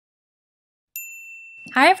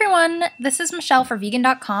Hi everyone, this is Michelle for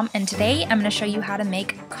vegan.com, and today I'm going to show you how to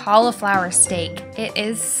make cauliflower steak. It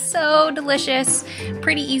is so delicious,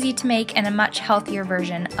 pretty easy to make, and a much healthier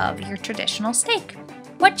version of your traditional steak.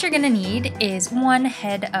 What you're going to need is 1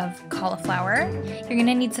 head of cauliflower. You're going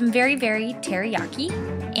to need some very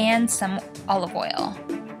teriyaki and some olive oil.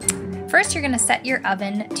 First, you're going to set your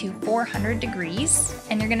oven to 400 degrees,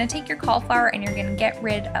 and you're going to take your cauliflower and you're going to get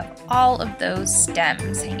rid of all of those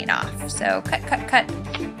stems hanging off. So cut,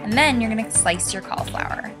 and then you're going to slice your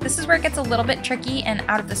cauliflower. This is where it gets a little bit tricky, and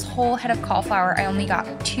out of this whole head of cauliflower, I only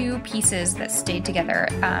got 2 pieces that stayed together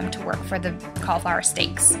to work for the cauliflower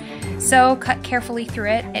steaks. So cut carefully through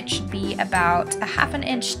it. It should be about 1/2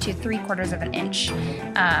 inch to 3/4 inch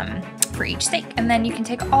for each steak, and then you can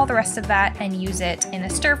take all the rest of that and use it in a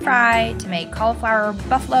stir fry to make cauliflower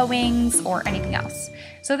buffalo wings or anything else.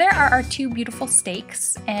 So there are our 2 beautiful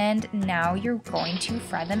steaks, and now you're going to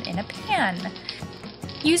fry them in a pan.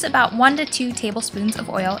 Use about 1 to 2 tablespoons of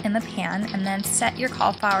oil in the pan, and then set your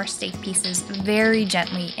cauliflower steak pieces very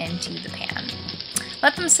gently into the pan.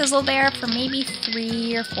 Let them sizzle there for maybe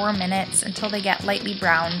 3 or 4 minutes until they get lightly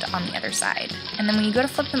browned on the other side. And then when you go to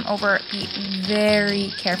flip them over, be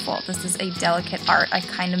very careful. This is a delicate art. I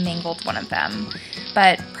kind of mangled one of them.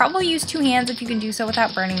 But probably use 2 hands if you can do so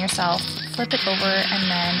without burning yourself. Flip it over and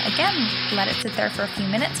then again, let it sit there for a few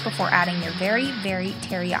minutes before adding your very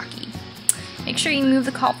teriyaki. Make sure you move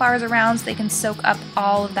the cauliflowers around so they can soak up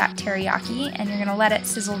all of that teriyaki, and you're going to let it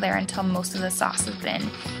sizzle there until most of the sauce has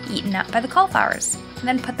been eaten up by the cauliflowers. And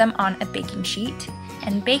then put them on a baking sheet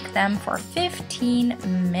and bake them for 15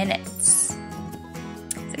 minutes.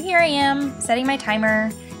 So here I am, setting my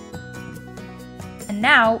timer. And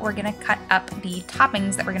now we're going to cut up the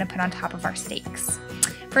toppings that we're going to put on top of our steaks.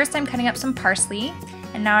 First, I'm cutting up some parsley,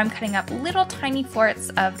 and now I'm cutting up little tiny florets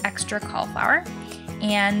of extra cauliflower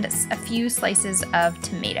and a few slices of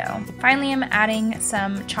tomato. Finally, I'm adding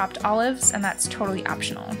some chopped olives, and that's totally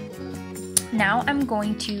optional. Now I'm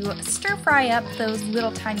going to stir fry up those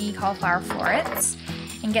little tiny cauliflower florets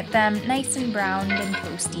and get them nice and browned and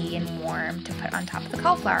toasty and warm to put on top of the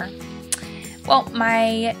cauliflower. Well,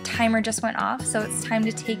 my timer just went off, so it's time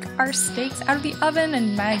to take our steaks out of the oven,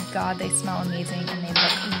 and my god, they smell amazing and they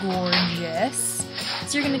look gorgeous.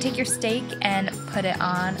 So you're going to take your steak and put it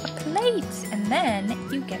on a plate, and then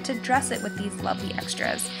you get to dress it with these lovely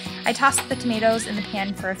extras. I tossed the tomatoes in the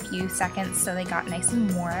pan for a few seconds so they got nice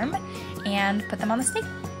and warm, and put them on the steak.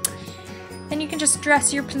 Then you can just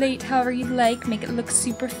dress your plate however you like, make it look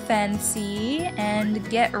super fancy, and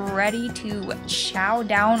get ready to chow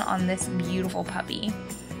down on this beautiful puppy.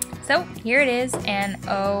 So here it is, and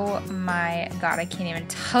oh my god, I can't even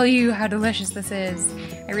tell you how delicious this is.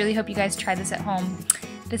 I really hope you guys try this at home.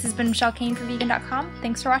 This has been Michelle Kane for vegan.com.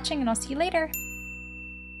 Thanks for watching, and I'll see you later.